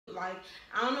Like,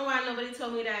 I don't know why nobody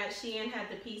told me that Shein had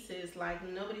the pieces. Like,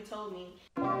 nobody told me.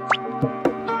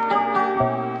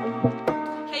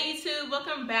 Hey YouTube,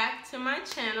 welcome back to my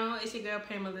channel. It's your girl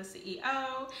Pamela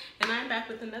CEO, and I'm back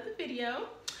with another video.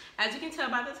 As you can tell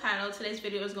by the title, today's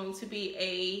video is going to be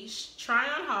a try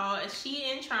on haul, a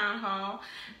Shein try on haul.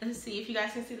 Let's see if you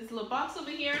guys can see this little box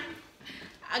over here.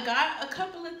 I got a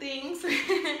couple of things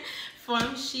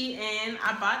from Shein.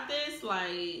 I bought this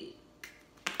like,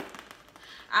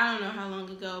 I don't know how long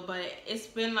ago, but it's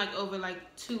been like over like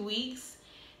 2 weeks.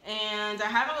 And I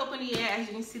haven't opened it yet. As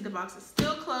you can see, the box is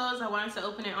still closed. I wanted to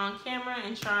open it on camera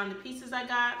and try on the pieces I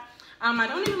got. I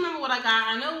don't even remember what I got.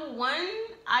 I know one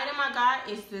item I got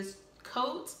is this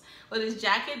coat or this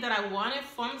jacket that I wanted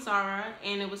from Zara,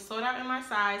 and it was sold out in my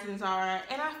size in Zara,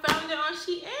 and I found it on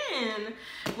Shein.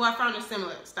 Well, I found a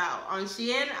similar style on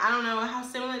Shein. I don't know how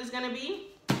similar it's gonna be,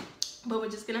 but we're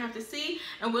just gonna have to see,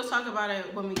 and we'll talk about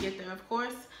it when we get there, of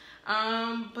course.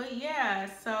 But yeah,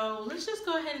 so let's just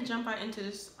go ahead and jump out into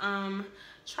this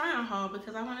try on haul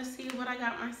because I want to see what I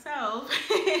got myself.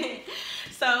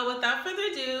 So without further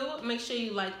ado, make sure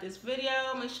you like this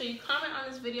video, make sure you comment on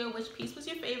this video which piece was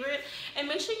your favorite, and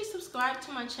make sure you subscribe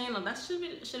to my channel. That should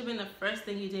have been the first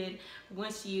thing you did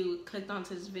once you clicked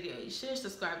onto this video. You should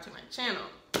subscribe to my channel.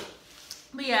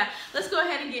 But yeah, let's go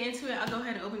ahead and get into it. I'll go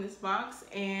ahead and open this box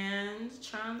and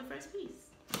try on the first piece.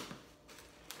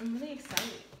 I'm really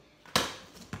excited.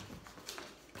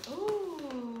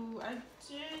 Ooh, I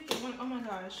did get one. Oh my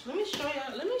gosh. Let me show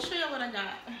y'all what I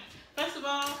got. First of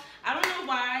all, I don't know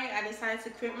why I decided to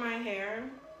crimp my hair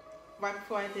right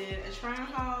before I did a try on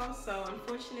haul. So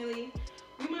unfortunately,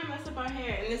 we might mess up our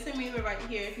hair. And this is a mirror right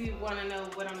here. If you want to know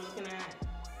what I'm looking at,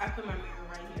 I put my mirror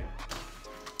right here.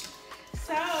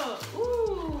 So,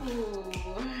 ooh,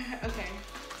 okay.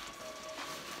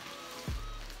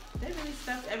 They really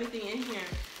stuffed everything in here.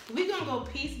 We're gonna go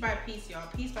piece by piece, y'all.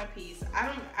 Piece by piece. I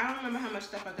don't remember how much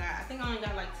stuff I got. I think I only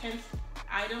got like 10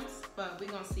 items, but we're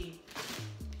gonna see.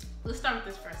 Let's start with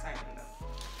this first item though.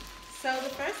 So the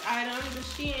first item, the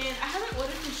Shein. I haven't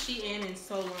ordered from Shein in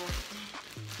so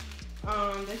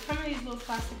long. They come in these little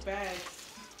plastic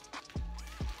bags.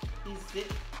 These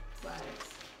zip bags.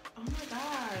 Oh my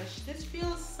gosh, this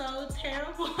feels so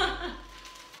terrible.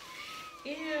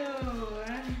 Ew.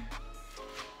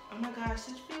 Oh my gosh,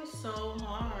 this feels so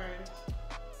hard.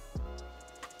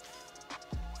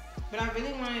 But I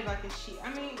really wanted like a sheet.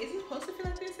 I mean, is it supposed to feel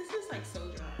like this? This is like so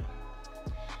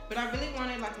dry. But I really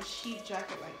wanted like a sheet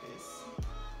jacket like this.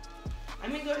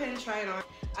 I'm gonna go ahead and try it on.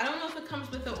 I don't know if it comes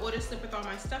with an order slip with all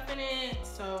my stuff in it,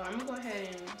 so I'm gonna go ahead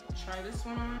and try this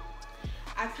one on.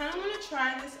 I kind of want to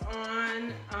try this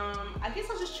on. I guess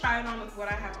I'll just try it on with what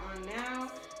I have on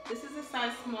now. This is a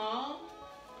size small.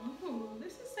 Ooh,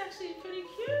 this is actually pretty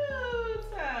cute.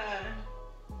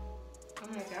 Oh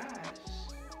my gosh.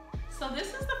 So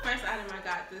this is the first item I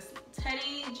got, this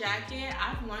teddy jacket.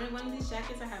 I've wanted one of these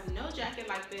jackets. I have no jacket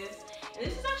like this. And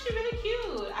this is actually really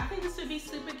cute. I think this would be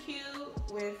super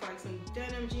cute with like some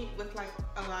denim jeans, with like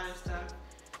a lot of stuff.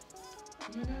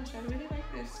 Oh my gosh, I really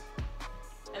like this.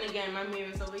 And again, my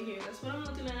mirror's over here. That's what I'm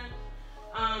looking at.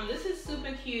 This is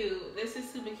super cute. This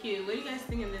is super cute. What do you guys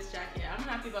think of this jacket? I'm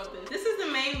happy about this. This is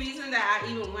the main reason that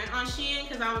I even went on Shein,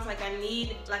 because I was like, I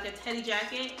need like a teddy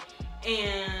jacket,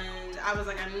 and I was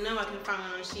like, I know I can find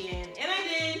one on Shein, and I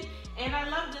did, and I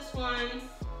love this one.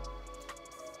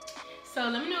 So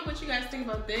let me know what you guys think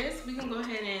about this. We can go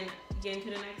ahead and get into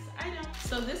the next item.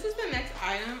 So this is the next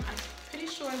item. I'm pretty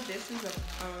sure this is a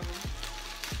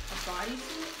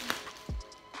bodysuit.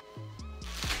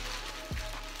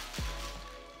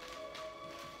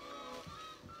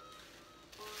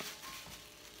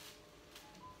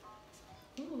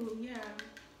 Ooh, yeah.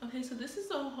 Okay, so this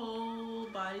is a whole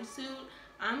bodysuit.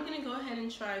 I'm gonna go ahead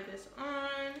and try this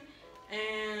on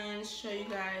and show you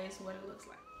guys what it looks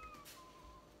like.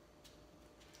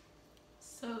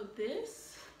 So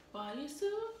this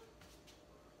bodysuit,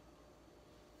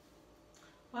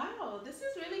 wow, this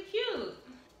is really cute.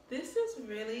 This is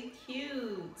really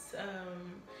cute.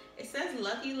 It says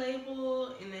Lucky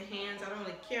Label in the hands. I don't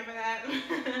really care for that,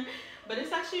 but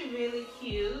it's actually really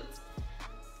cute.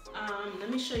 Let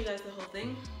me show you guys the whole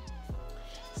thing.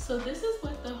 So this is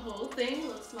what the whole thing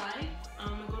looks like.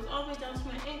 It goes all the way down to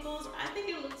my ankles. I think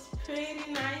it looks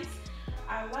pretty nice.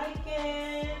 I like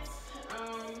it.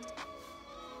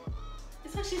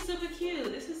 It's actually super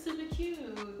cute. This is super cute.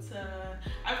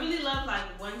 I really love like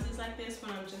onesies like this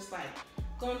when I'm just like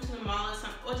going to the mall or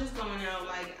something, or just going out.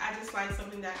 Like, I just like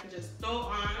something that I can just throw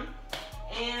on,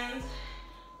 and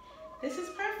this is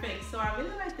perfect. So I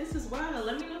really like this as well.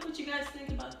 Let me know what you guys think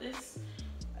about this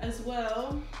as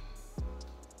well.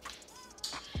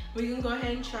 we can go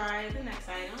ahead and try the next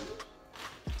item.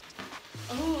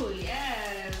 Oh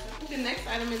yes, I think the next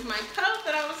item is my coat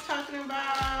that I was talking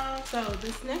about. So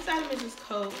this next item is this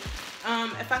coat.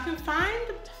 If I can find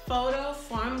the photo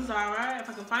from Zara, if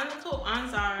I can find the coat on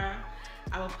Zara,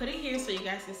 I will put it here so you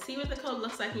guys can see what the coat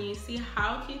looks like and you see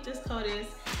how cute this coat is.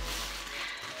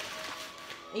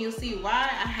 And you'll see why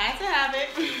I had to have it.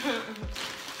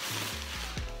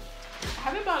 I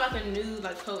haven't bought like a new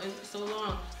coat in so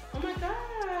long. Oh my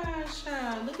gosh,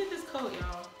 look at this coat,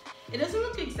 y'all. It doesn't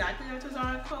look exactly like the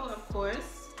Zara coat, of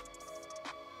course.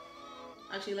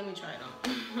 Actually, let me try it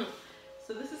on.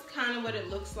 So this is kind of what it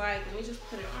looks like. Let me just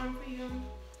put it on for you.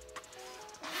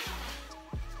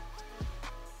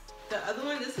 The other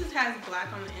one, this has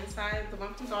black on the inside. The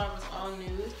one from Zara was all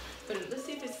nude, but let's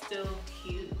see if it's still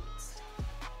cute,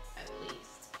 at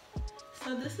least.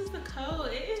 So this is the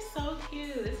coat. It is so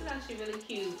cute. This is actually really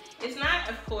cute. It's not,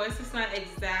 of course, it's not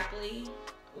exactly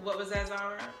what was at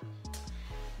Zara,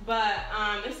 but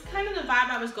it's kind of the vibe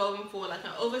I was going for, like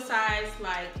an oversized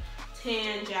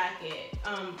tan jacket,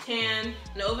 an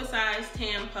oversized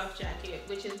tan puff jacket,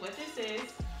 which is what this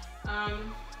is.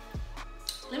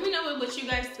 Let me know what you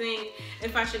guys think,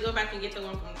 if I should go back and get the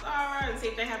one from Zara and see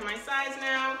if they have my size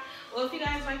now, or if you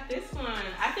guys like this one.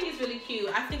 I think it's really cute.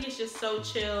 I think it's just so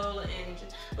chill, and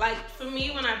for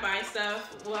me, when I buy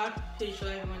stuff, well, I'm pretty sure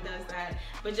everyone does that,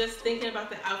 but just thinking about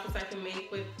the outfits I can make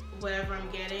with whatever I'm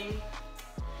getting,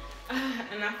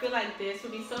 and I feel like this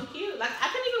would be so cute. I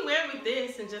can even wear it with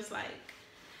this and just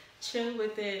chill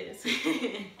with this.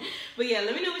 But yeah,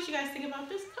 let me know what you guys think about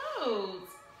this coat.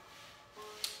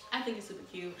 I think it's super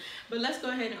cute. But let's go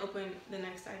ahead and open the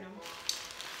next item.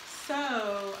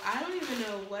 So I don't even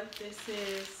know what this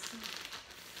is.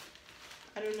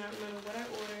 I do not remember what I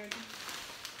ordered.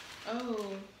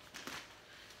 Oh.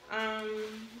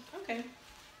 Okay.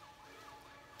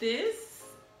 This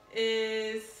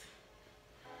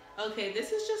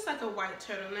is just like a white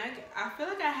turtleneck. I feel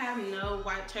like I have no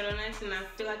white turtlenecks, and I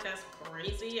feel like that's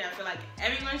crazy. I feel like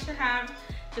everyone should have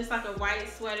just like a white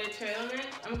sweater turtleneck.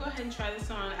 I'm gonna go ahead and try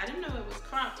this on. I didn't know it was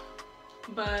cropped,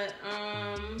 but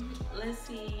let's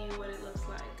see what it looks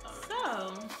like.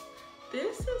 So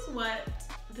this is what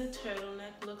the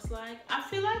turtleneck looks like. I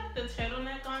feel like the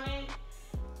turtleneck on it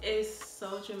is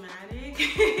so dramatic.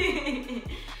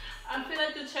 I feel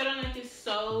like the turtleneck is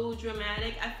so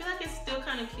dramatic. I feel like it's still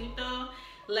kind of cute though.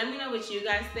 Let me know what you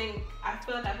guys think. I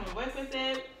feel like I can work with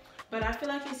it, but I feel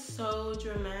like it's so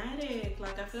dramatic.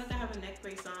 I feel like I have a neck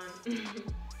brace on.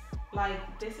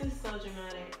 This is so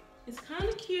dramatic. It's kind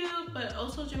of cute, but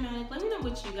also dramatic. Let me know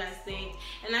what you guys think.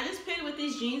 And I just paired it with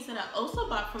these jeans that I also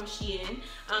bought from Shein.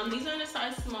 These are in a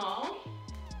size small.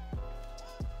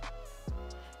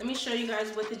 Let me show you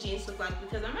guys what the jeans look like,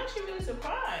 because I'm actually really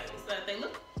surprised that they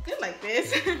look good like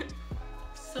this.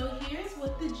 So here's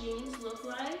what the jeans look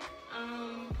like.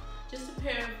 Just a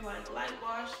pair of light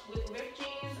wash with ripped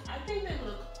jeans. I think they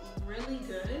look really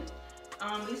good.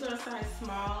 These are a size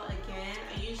small again.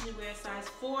 I usually wear a size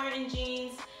 4 in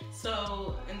jeans,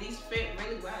 and these fit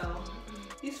really well.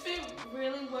 These fit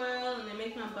really well, and they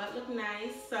make my butt look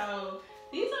nice. So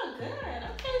these are good.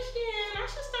 Okay, Shein. I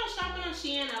should start shopping on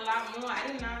Shein a lot more. I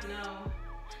did not know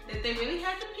that they really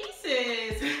had the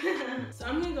pieces. So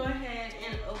I'm gonna go ahead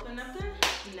and open up the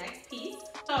next piece.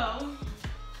 So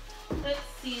let's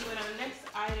see what our next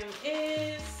item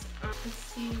is. Let's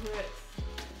see what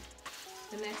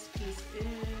the next piece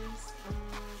is.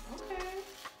 Okay.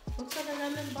 Looks like I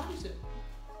got another bodysuit.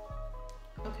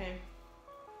 Okay.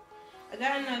 I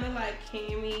got another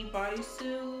cami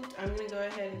bodysuit. I'm gonna go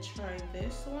ahead and try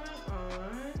this one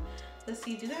on. Let's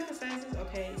see, do they have the sizes?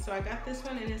 Okay, so I got this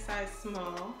one in a size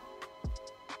small.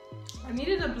 I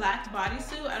needed a black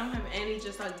bodysuit. I don't have any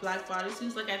just black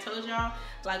bodysuits. Like I told y'all,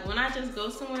 when I just go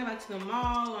somewhere to the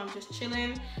mall or I'm just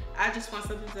chilling, I just want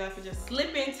something that I could just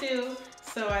slip into.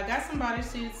 So I got some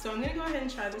bodysuits. So I'm gonna go ahead and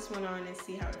try this one on and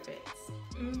see how it fits.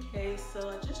 Okay, so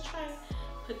I just tried to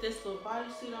put this little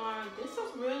bodysuit on. This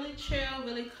is really chill,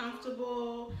 really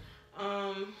comfortable.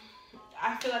 I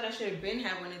feel like I should have been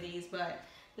had one of these, but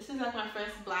this is my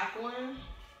first black one.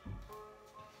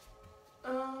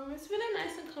 It's really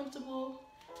nice and comfortable.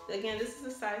 Again, this is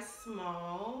a size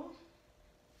small.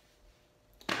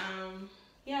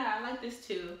 Yeah, I like this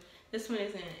too. This one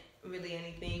isn't really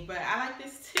anything, but I like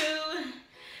this too.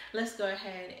 Let's go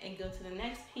ahead and go to the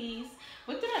next piece.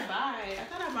 What did I buy? I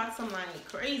thought I bought some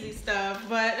crazy stuff,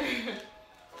 but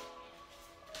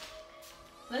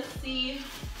let's see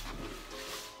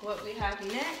what we have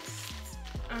next.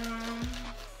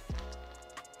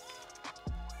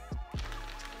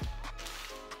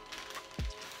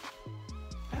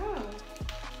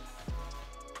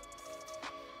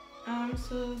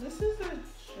 this is a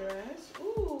dress.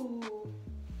 Ooh.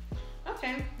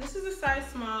 Okay, this is a size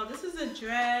small. This is a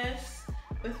dress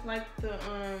with like the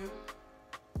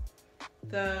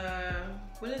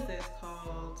what is this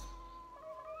called?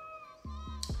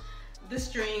 The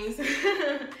strings.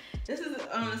 This is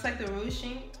it's like the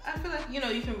ruching. I feel like, you know,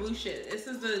 you can ruche it. This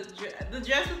is the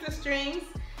dress with the strings.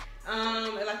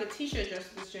 Like a t-shirt dress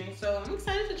with the strings. So I'm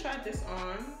excited to try this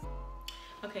on.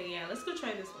 Okay, yeah, let's go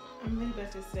try this one. I'm really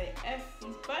about to say F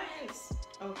these buttons.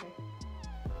 Okay.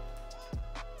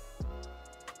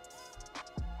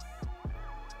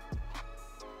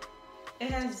 It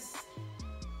has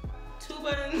 2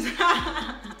 buttons.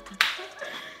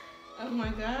 Oh my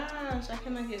gosh, I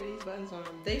cannot get these buttons on.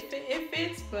 They fit, it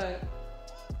fits, but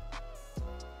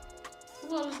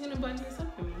who else is gonna button this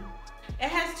up for me? It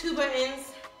has 2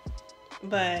 buttons,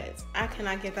 but I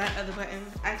cannot get that other button.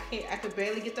 I could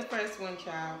barely get the first one,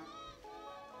 child.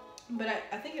 But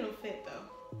I think it'll fit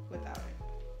though, without it,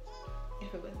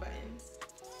 if it was buttons.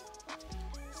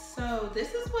 So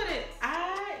this is what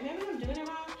maybe I'm doing it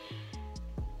wrong.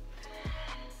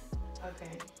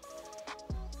 Okay.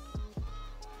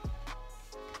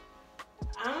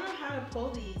 I don't know how to pull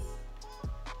these.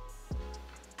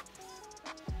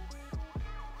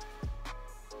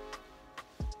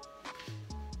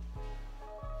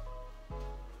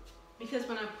 Because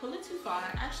when I pull it too far,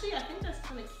 actually I think that's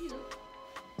kind of cute.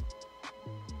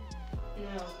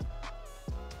 No.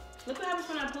 Look what happens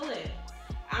when I pull it.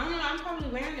 I don't know, I'm probably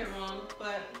wearing it wrong,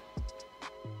 but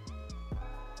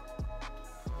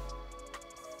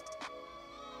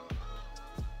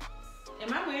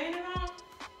am I wearing it wrong?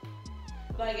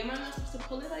 Like, am I not supposed to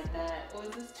pull it like that? Or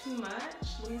is this too much?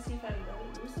 Let me see if I let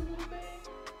it loose a little bit.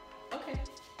 Okay.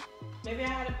 Maybe I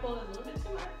had to pull it a little bit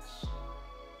too much.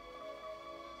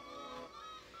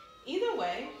 Either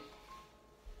way,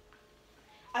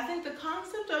 I think the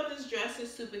concept of this dress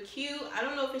is super cute. I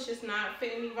don't know if it's just not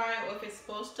fitting me right or if it's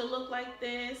supposed to look like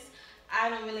this. I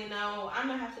don't really know. I'm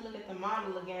gonna have to look at the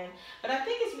model again. But I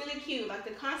think it's really cute. Like,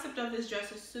 the concept of this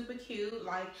dress is super cute.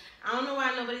 Like, I don't know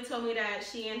why nobody told me that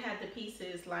Shein had the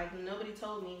pieces. Like, nobody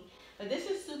told me. But this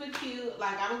is super cute.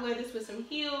 Like, I would wear this with some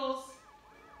heels.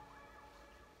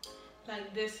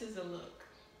 Like, this is a look.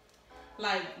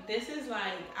 Like, this is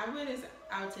like, I wear this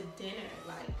out to dinner.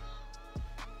 Like,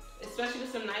 especially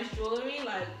with some nice jewelry.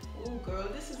 Like, ooh, girl,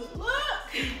 this is a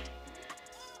look.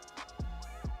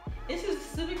 This is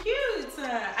super cute.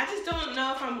 I just don't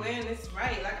know if I'm wearing this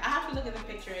right. Like, I have to look at the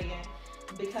picture again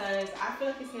because I feel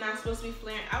like it's not supposed to be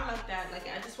flaring out like that. Like,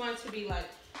 I just want it to be like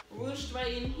ruched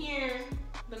right in here,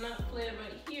 but not flared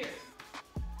right here.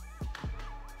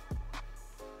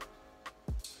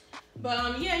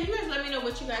 But yeah, you guys let me know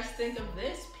what you guys think of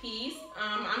this piece.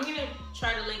 I'm gonna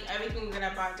try to link everything that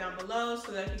I bought down below,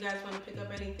 so that if you guys want to pick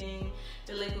up anything,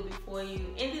 the link will be for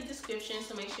you in the description.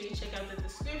 So make sure you check out the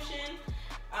description.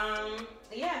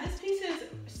 Yeah, this piece is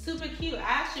super cute. I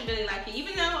actually really like it,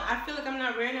 even though I feel like I'm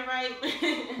not wearing it right.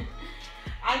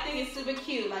 I think it's super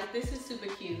cute. Like, this is super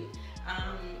cute.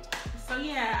 So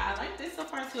yeah, I like this so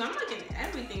far too. I'm liking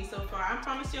everything so far. I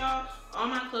promise y'all, all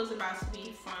my clothes are about to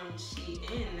be from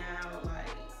Shein now. Like,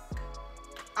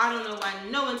 I don't know why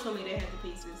no one told me they had the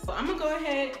pieces. So I'm gonna go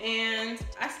ahead, and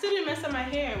I still didn't mess up my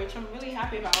hair, which I'm really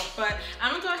happy about. But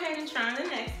I'm gonna go ahead and try on the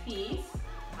next piece.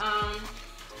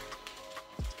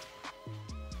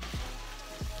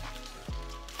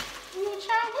 Ooh,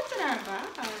 child, what did I buy?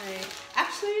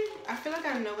 Actually, I feel like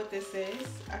I know what this is.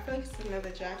 I feel like it's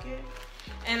another jacket.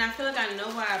 And I feel like I know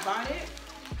why I bought it.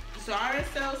 Zara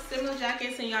sells similar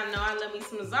jackets, and y'all know I love me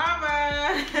some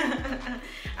Zara.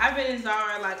 I've been in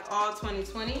Zara like all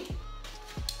 2020.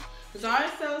 Zara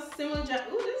sells similar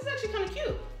jackets. Ooh, this is actually kind of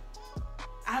cute.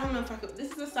 I don't know if I could.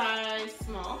 This is a size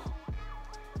small.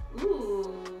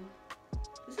 Ooh,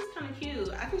 this is kind of cute.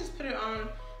 I can just put it on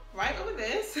right over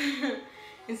this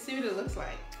and see what it looks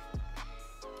like.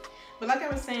 But like I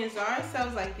was saying, Zara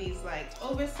sells like these like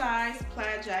oversized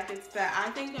plaid jackets that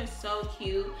I think are so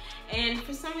cute. And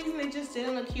for some reason they just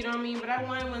didn't look cute on me, but I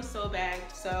wanted one so bad.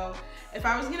 So if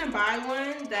I was gonna buy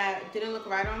one that didn't look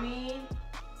right on me,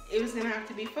 it was gonna have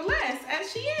to be for less at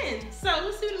Shein. So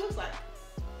let's see what it looks like.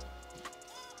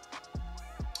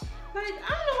 Like, I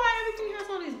don't know why everything has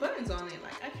all these buttons on it.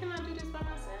 Like, I cannot do this by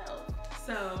myself.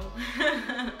 So,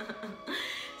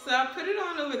 so I put it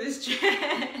on over this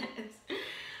dress.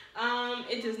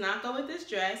 It does not go with this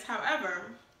dress.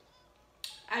 However,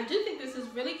 I do think this is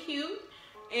really cute,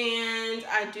 and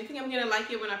I do think I'm gonna like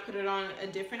it when I put it on a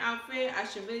different outfit. I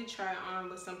should really try it on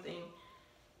with something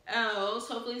else.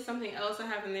 Hopefully something else I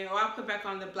have in there, or I'll put back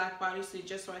on the black bodysuit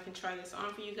just so I can try this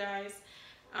on for you guys.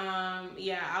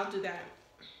 Yeah, I'll do that.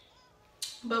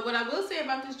 But what I will say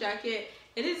about this jacket,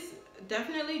 it is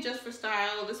definitely just for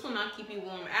style. This will not keep you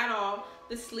warm at all.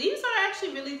 The sleeves are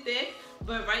actually really thick,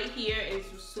 but right here is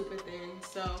super thin.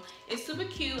 So it's super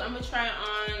cute. I'm gonna try it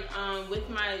on with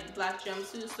my black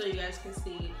jumpsuit so you guys can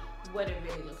see what it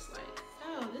really looks like.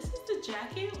 So this is the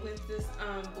jacket with this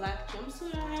black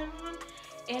jumpsuit I have on,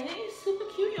 and it is super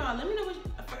cute, y'all. Let me know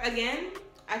again,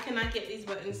 I cannot get these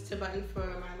buttons to button for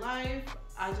my life.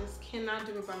 I just cannot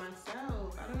do it by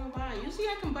myself. I don't know why. Usually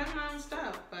I can button my own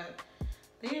stuff, but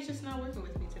they are just not working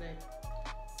with me today.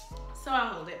 So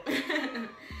I'll hold it.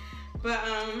 But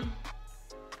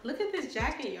look at this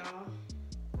jacket, y'all.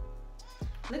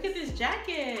 Look at this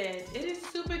jacket. It is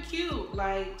super cute.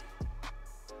 Like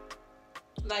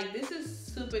this is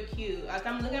super cute. Like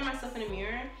I'm looking at myself in the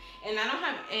mirror and I don't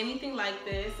have anything like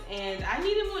this, and I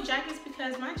needed more jackets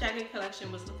because my jacket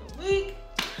collection was looking weak.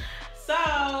 So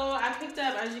I picked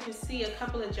up, as you can see, a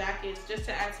couple of jackets just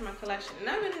to add to my collection, and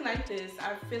I really like this.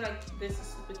 I feel like this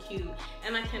is super cute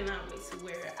and I cannot wait to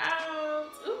wear it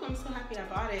out. Ooh, I'm so happy I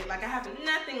bought it. Like I have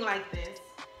nothing like this.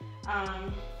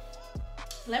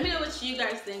 Let me know what you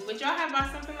guys think. Would y'all have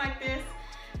bought something like this?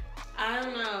 I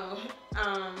don't know.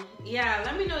 Yeah,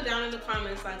 let me know down in the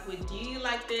comments, like, would you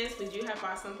like this? Would you have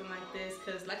bought something like this?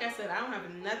 Because like I said, I don't have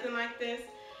nothing like this,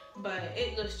 but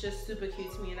it looks just super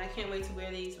cute to me, and I can't wait to wear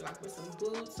these like with some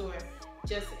boots or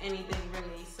just anything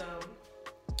really. So,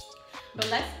 but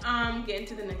let's get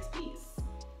into the next piece.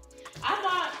 I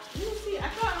bought, you see, I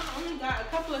thought I only got a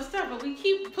couple of stuff, but we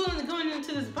keep going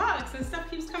into this box and stuff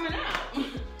keeps coming out.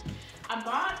 I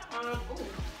bought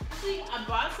I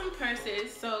bought some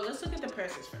purses, so let's look at the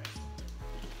purses first.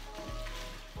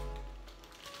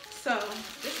 So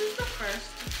this is the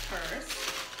first purse.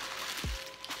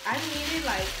 I needed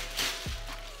like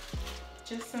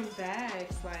just some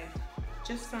bags, like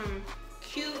just some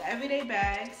cute everyday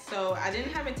bags. So I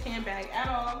didn't have a tan bag at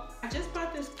all. I just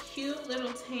bought this cute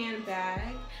little tan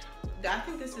bag. I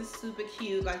think this is super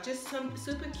cute, like just some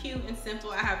super cute and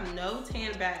simple. I have no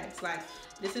tan bags. Like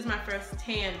this is my first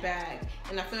tan bag,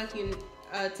 and I feel like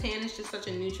tan is just such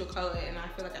a neutral color, and I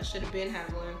feel like I should have been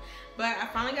having one. But I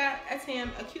finally got a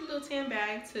cute little tan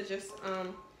bag to just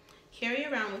carry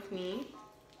around with me.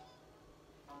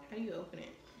 How do you open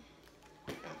it?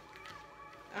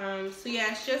 Oh. So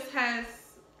yeah, it just has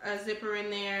a zipper in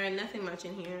there and nothing much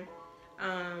in here.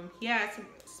 Yeah, it's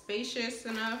spacious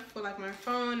enough for like my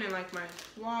phone and like my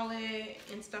wallet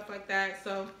and stuff like that.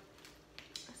 So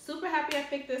super happy I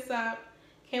picked this up.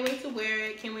 Can't wait to wear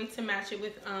it. Can't wait to match it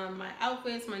with my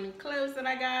outfits, my new clothes that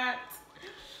I got.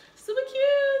 Super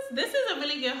cute. This is a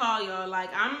really good haul, y'all.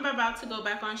 Like I'm about to go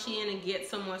back on Shein and get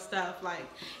some more stuff. Like,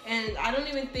 and I don't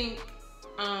even think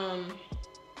I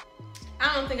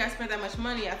don't think I spent that much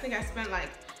money. I think I spent like,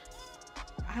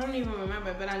 I don't even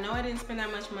remember, but I know I didn't spend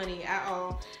that much money at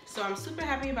all. So I'm super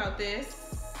happy about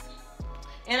this.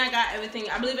 And I got everything,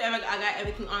 I believe I got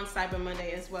everything on Cyber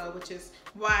Monday as well, which is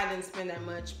why I didn't spend that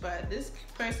much. But this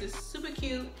purse is super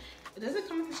cute. Does it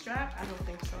come with a strap? I don't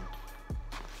think so.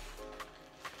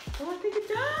 Oh, I think it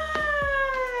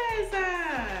does.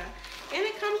 And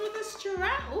it comes with a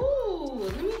strap. Ooh,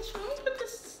 let me put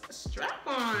this strap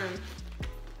on.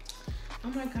 Oh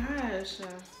my gosh.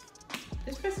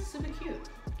 This purse is super cute.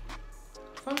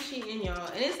 From Shein,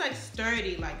 y'all. And it's like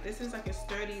sturdy. Like this is like a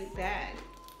sturdy bag.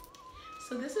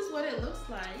 So this is what it looks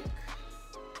like.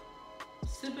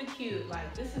 Super cute.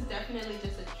 Like this is definitely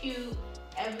just a cute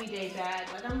everyday bag.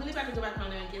 Like I'm really about to go back on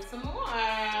there and get some more.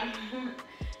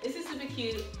 This is super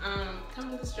cute.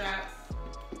 Comes with a strap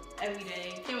every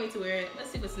day. Can't wait to wear it. Let's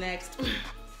see what's next.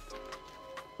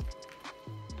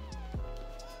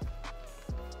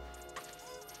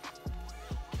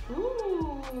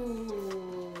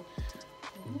 Ooh,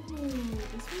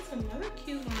 this one's another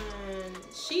cute one.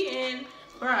 Shein,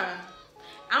 bruh.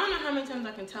 I don't know how many times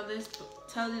I can tell this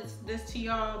to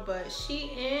y'all, but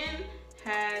Shein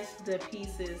has the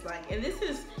pieces. Like, and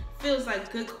this feels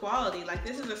like good quality. Like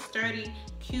this is a sturdy,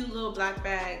 cute little black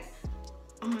bag.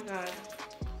 Oh my god.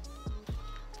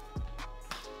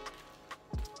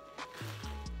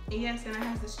 And yes, and it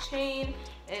has this chain,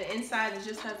 and inside it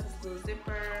just has this little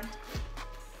zipper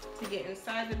to get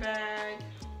inside the bag.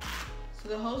 So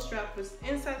the whole strap was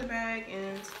inside the bag,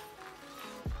 and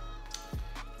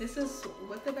this is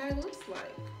what the bag looks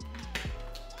like.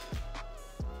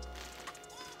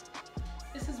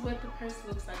 This is what the purse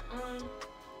looks like.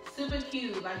 Super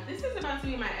cute. Like this is about to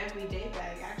be my everyday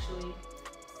bag, actually.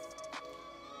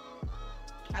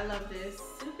 I love this.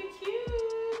 Super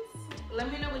cute.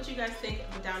 Let me know what you guys think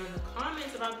down in the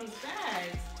comments about these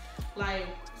bags. Like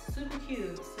super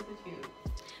cute, super cute.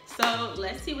 So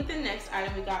let's see what the next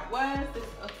item we got was. There's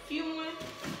a few more.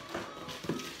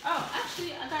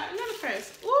 actually, I got another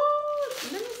purse.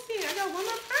 Ooh, let me see. I got one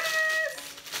more purse.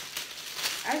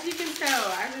 As you can tell,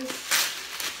 I just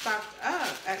stocked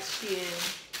up at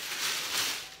Shein.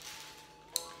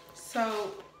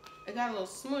 So it got a little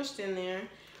smushed in there.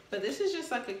 But this is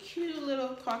just like a cute little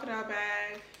crocodile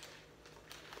bag.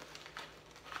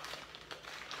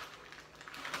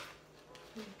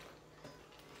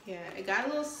 Yeah, it got a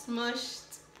little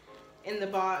smushed in the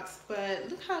box, but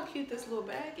look how cute this little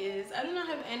bag is. I do not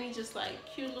have any just like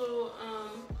cute little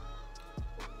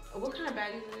what kind of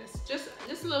bag is this?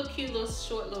 Just a little cute little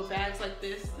short little bags like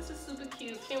this. This is super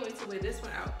cute. Can't wait to wear this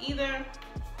one out either.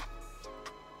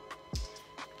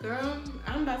 Girl,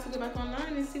 I'm about to go back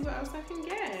online and see what else I can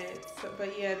get. So,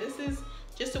 but yeah, this is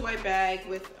just a white bag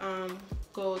with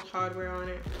gold hardware on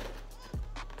it.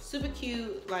 Super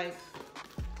cute, like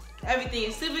everything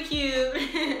is super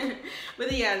cute.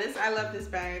 But yeah, I love this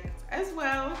bag as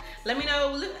well. Let me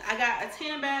know. Look, I got a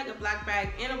tan bag, a black bag,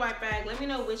 and a white bag. Let me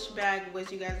know which bag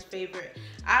was you guys' favorite.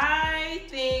 I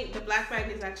think the black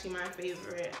bag is actually my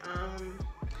favorite.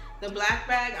 The black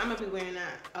bag, I'm gonna be wearing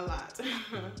that a lot.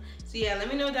 So yeah, let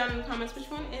me know down in the comments which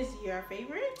one is your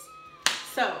favorite.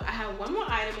 So I have one more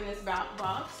item in this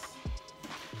box.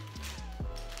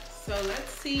 So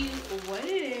let's see what it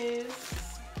is.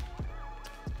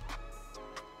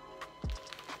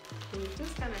 Ooh, it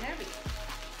feels kind of heavy.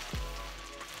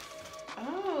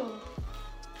 Oh.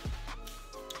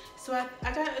 So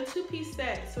I got a two-piece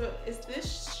set. So it's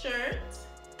this shirt,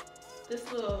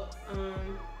 this little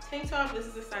tank top. This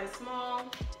is a size small.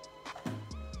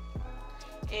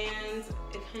 And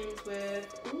it comes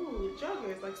with, ooh,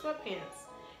 joggers, like sweatpants.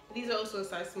 These are also a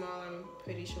size small, I'm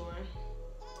pretty sure.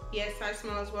 Yes, size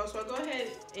small as well. So I'll go ahead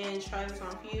and try this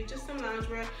on for you. Just some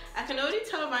loungewear. I can already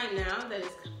tell right now that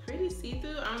it's pretty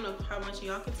see-through. I don't know how much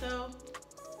y'all can tell.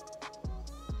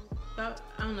 But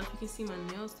I don't know if you can see my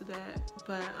nails through that.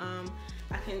 But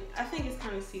I think it's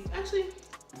kind of see-through. Actually,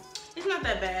 it's not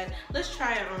that bad. Let's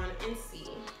try it on and see.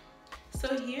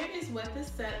 So here is what the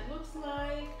set looks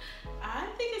like. I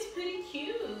think it's pretty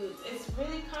cute. It's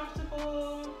really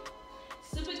comfortable,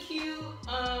 super cute.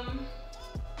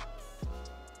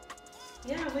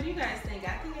 Yeah, what do you guys think?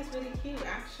 I think it's really cute,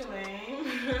 actually.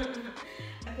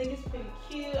 I think it's pretty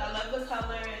cute. I love the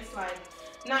color. It's like,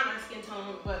 not my skin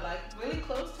tone, but like really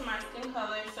close to my skin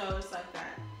color. So it's like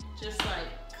that, just like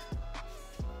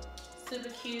super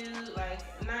cute, like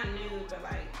not nude, but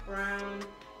like brown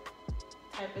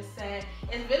type of set.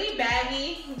 It's really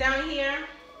baggy down here.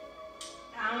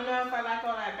 I don't know if I like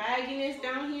all that bagginess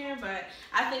down here, but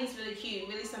I think it's really cute.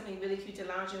 Really something really cute to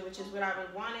lounge in, which is what I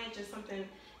would wanted. Just something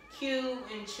cute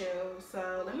and chill.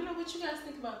 So let me know what you guys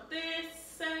think about this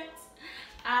set.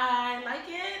 I like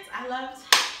it. I loved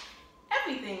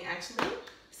everything, actually.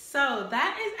 So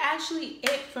that is actually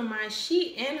it for my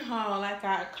Shein haul. I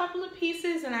got a couple of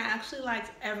pieces and I actually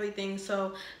liked everything.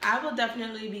 So I will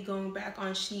definitely be going back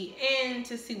on Shein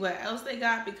to see what else they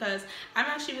got, because I'm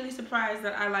actually really surprised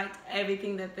that I liked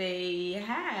everything that they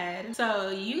had. So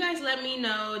you guys let me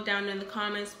know down in the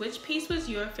comments which piece was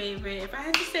your favorite. If I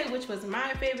had to say which was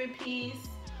my favorite piece,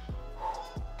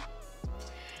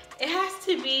 it has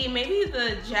to be maybe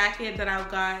the jacket that I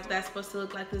got that's supposed to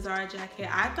look like the Zara jacket.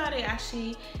 I thought it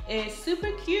actually is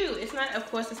super cute. It's not, of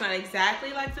course, it's not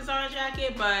exactly like the Zara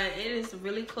jacket, but it is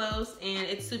really close and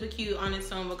it's super cute on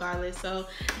its own regardless. So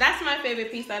that's my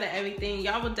favorite piece out of everything.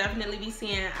 Y'all will definitely be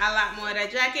seeing a lot more of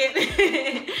that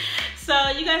jacket.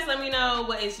 So you guys let me know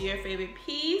what is your favorite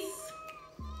piece.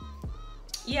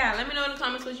 Yeah, let me know in the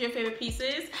comments what your favorite piece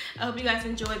is. I hope you guys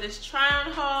enjoyed this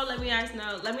try-on haul. Let me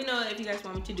know if you guys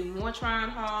want me to do more try-on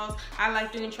hauls. I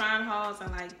like doing try-on hauls. I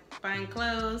like buying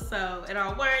clothes, so it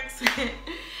all works.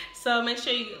 So make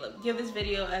sure you give this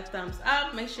video a thumbs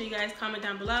up. Make sure you guys comment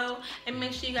down below, and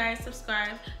make sure you guys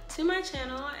subscribe to my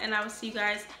channel, and I will see you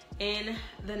guys in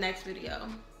the next video.